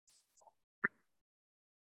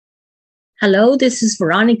Hello, this is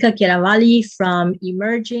Veronica Chiaravalli from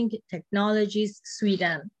Emerging Technologies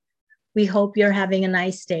Sweden. We hope you're having a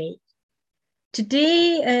nice day.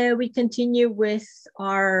 Today, we continue with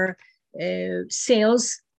our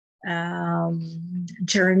sales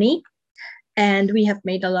journey, and we have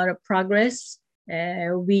made a lot of progress.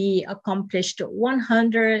 We accomplished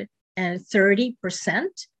 130%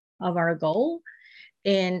 of our goal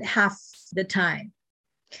in half the time.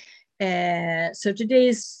 So today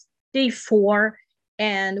is day 4,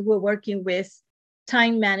 and we're working with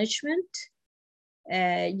time management.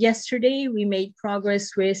 Yesterday, we made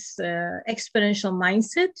progress with exponential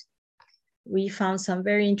mindset. We found some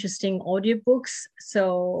very interesting audiobooks,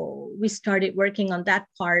 so we started working on that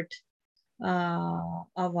part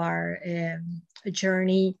of our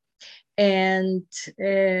journey. And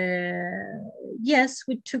yes,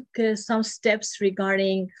 we took some steps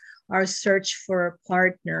regarding our search for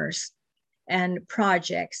partners and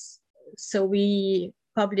projects. So we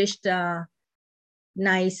published a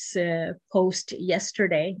nice post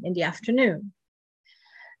yesterday in the afternoon.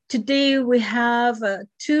 Today we have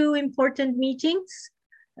 2 important meetings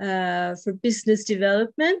for business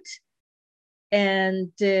development.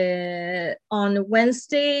 And on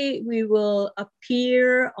Wednesday, we will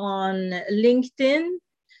appear on LinkedIn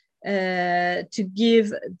to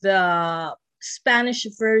give the Spanish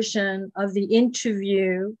version of the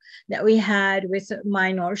interview that we had with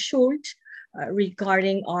Minor Schult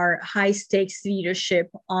regarding our high stakes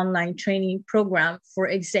leadership online training program for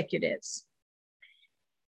executives.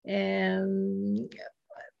 Well,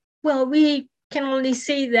 we can only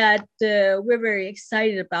say that we're very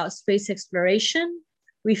excited about space exploration.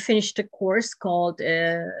 We finished a course called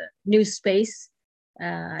New Space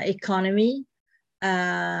Economy.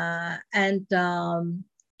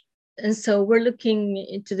 And so we're looking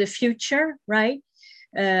into the future, right?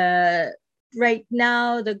 Right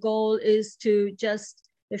now, the goal is to just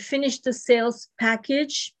finish the sales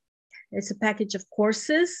package. It's a package of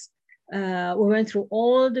courses. We went through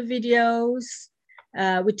all the videos.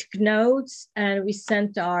 We took notes, and we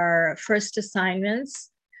sent our first assignments.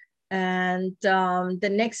 And the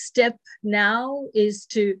next step now is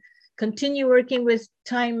to continue working with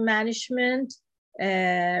time management,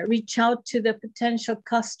 reach out to the potential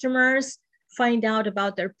customers, find out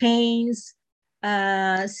about their pains,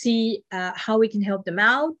 see how we can help them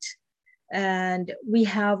out. And we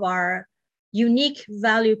have our unique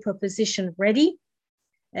value proposition ready.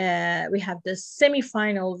 We have the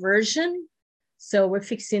semi-final version, so we're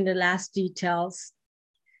fixing the last details.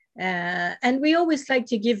 And we always like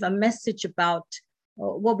to give a message about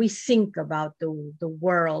what we think about the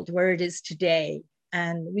world, where it is today,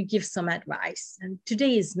 and we give some advice. And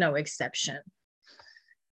today is no exception.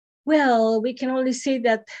 Well, we can only say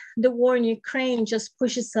that the war in Ukraine just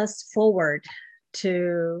pushes us forward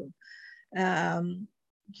to,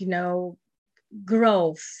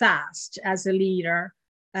 grow fast as a leader,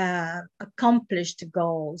 accomplish the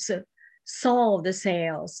goals, solve the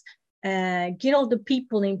sales, get all the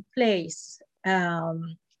people in place.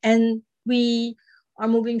 And we are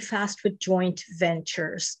moving fast with joint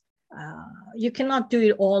ventures. You cannot do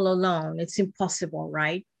it all alone. It's impossible,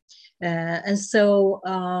 right? And so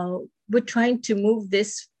we're trying to move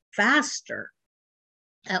this faster.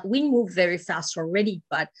 We move very fast already,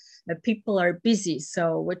 but people are busy.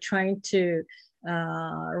 So we're trying to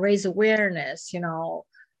raise awareness,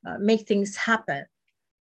 make things happen.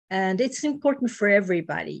 And it's important for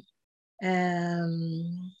everybody.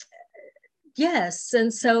 Yes,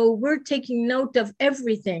 and so we're taking note of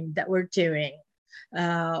everything that we're doing.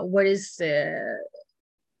 What is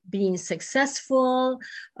being successful,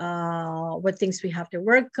 what things we have to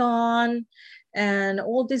work on, and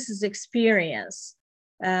all this is experience.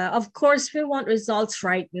 Of course, we want results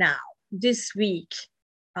right now, this week.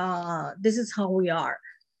 This is how we are.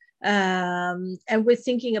 And we're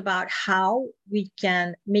thinking about how we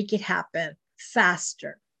can make it happen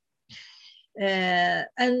faster.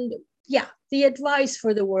 And yeah, the advice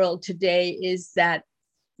for the world today is that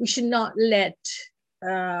we should not let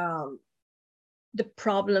the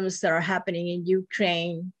problems that are happening in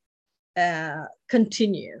Ukraine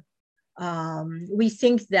continue. We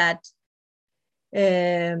think that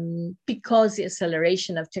because the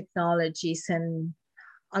acceleration of technologies and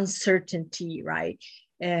uncertainty, right,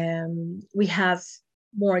 we have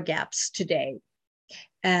more gaps today.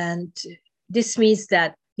 And this means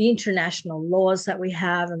that the international laws that we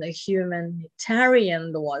have and the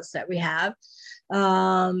humanitarian laws that we have,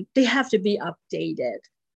 they have to be updated,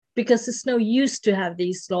 because it's no use to have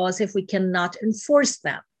these laws if we cannot enforce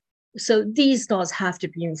them. So these laws have to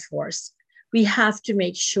be enforced. We have to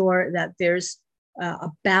make sure that there's a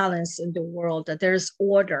balance in the world, that there's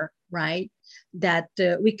order, right? That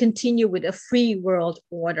we continue with a free world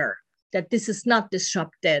order, that this is not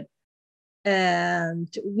disrupted. And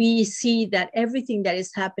we see that everything that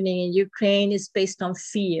is happening in Ukraine is based on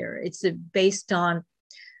fear. It's based on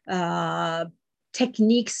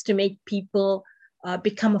techniques to make people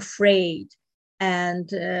become afraid. And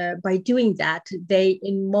by doing that, they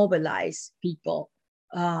immobilize people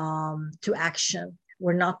to action.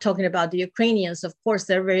 We're not talking about the Ukrainians. Of course,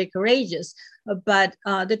 they're very courageous, but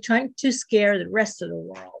they're trying to scare the rest of the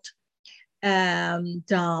world. And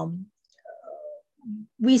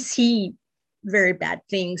we see very bad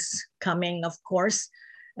things coming, of course.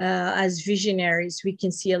 As visionaries, we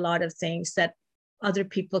can see a lot of things that other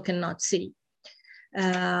people cannot see.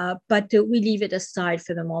 But we leave it aside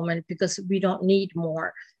for the moment because we don't need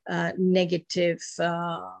more negative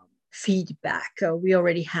feedback. We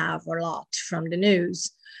already have a lot from the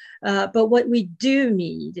news. But what we do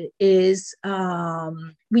need is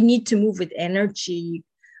we need to move with energy.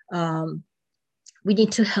 We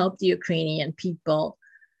need to help the Ukrainian people.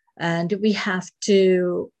 And we have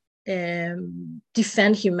to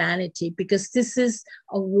defend humanity, because this is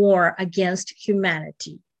a war against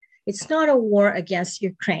humanity. It's not a war against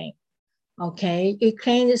Ukraine, okay?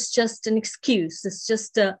 Ukraine is just an excuse. It's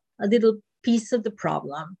just a little piece of the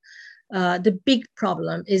problem. The big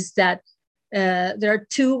problem is that there are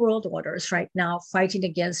two world orders right now fighting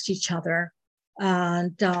against each other.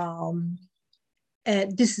 And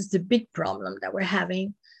this is the big problem that we're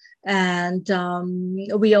having. And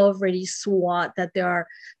we already saw that there are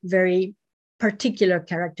very particular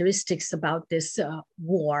characteristics about this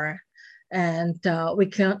war. And we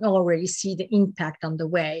can already see the impact on the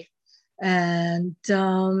way. And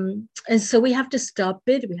so we have to stop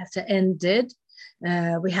it. We have to end it.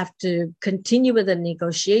 We have to continue with the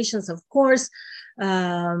negotiations, of course.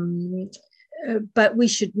 But we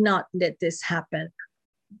should not let this happen.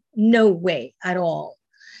 No way at all.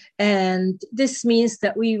 And this means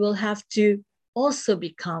that we will have to also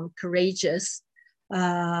become courageous.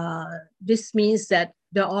 This means that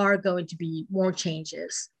there are going to be more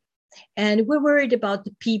changes. And we're worried about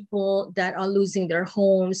the people that are losing their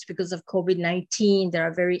homes because of COVID-19. They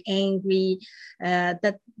are very angry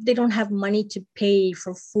that they don't have money to pay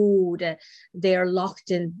for food. They are locked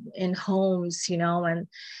in homes, you know, and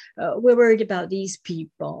we're worried about these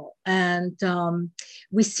people. And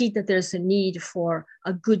we see that there's a need for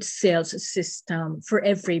a good sales system for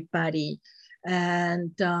everybody.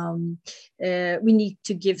 And we need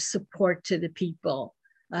to give support to the people.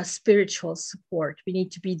 Spiritual support. We need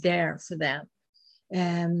to be there for them.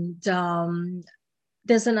 And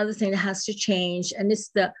there's another thing that has to change, and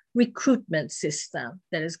it's the recruitment system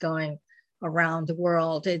that is going around the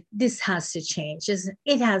world. This has to change.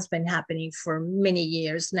 It has been happening for many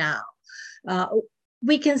years now.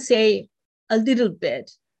 We can say a little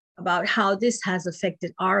bit about how this has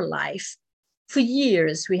affected our life. For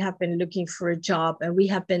years, we have been looking for a job, and we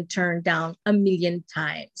have been turned down 1,000,000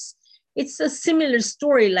 times. It's a similar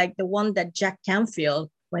story like the one that Jack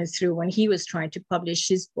Canfield went through when he was trying to publish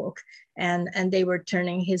his book, and they were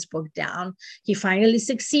turning his book down. He finally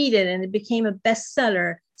succeeded, and it became a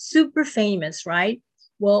bestseller, super famous, right?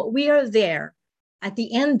 Well, we are there at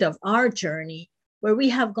the end of our journey where we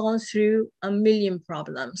have gone through 1,000,000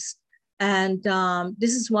 problems. And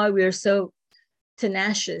this is why we are so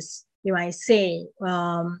tenacious, you might say.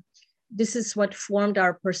 This is what formed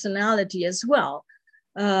our personality as well.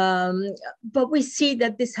 But we see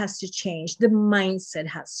that this has to change. The mindset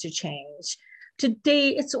has to change. Today,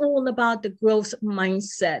 it's all about the growth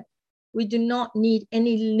mindset. We do not need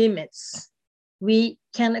any limits. We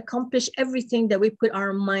can accomplish everything that we put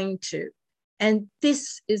our mind to. And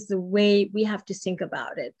this is the way we have to think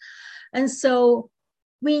about it. And so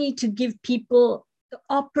we need to give people the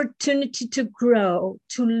opportunity to grow,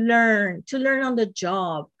 to learn on the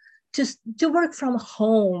job, to work from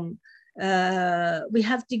home. We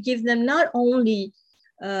have to give them not only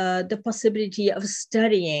the possibility of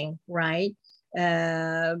studying, right,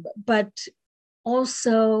 but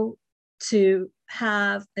also to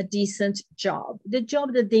have a decent job, the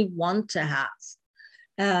job that they want to have.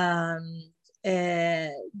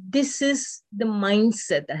 This is the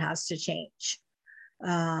mindset that has to change.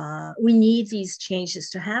 We need these changes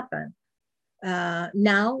to happen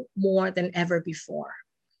now more than ever before.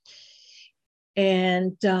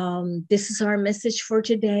 And this is our message for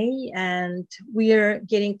today. And we are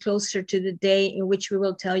getting closer to the day in which we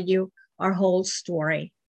will tell you our whole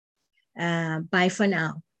story. Bye for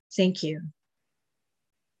now. Thank you.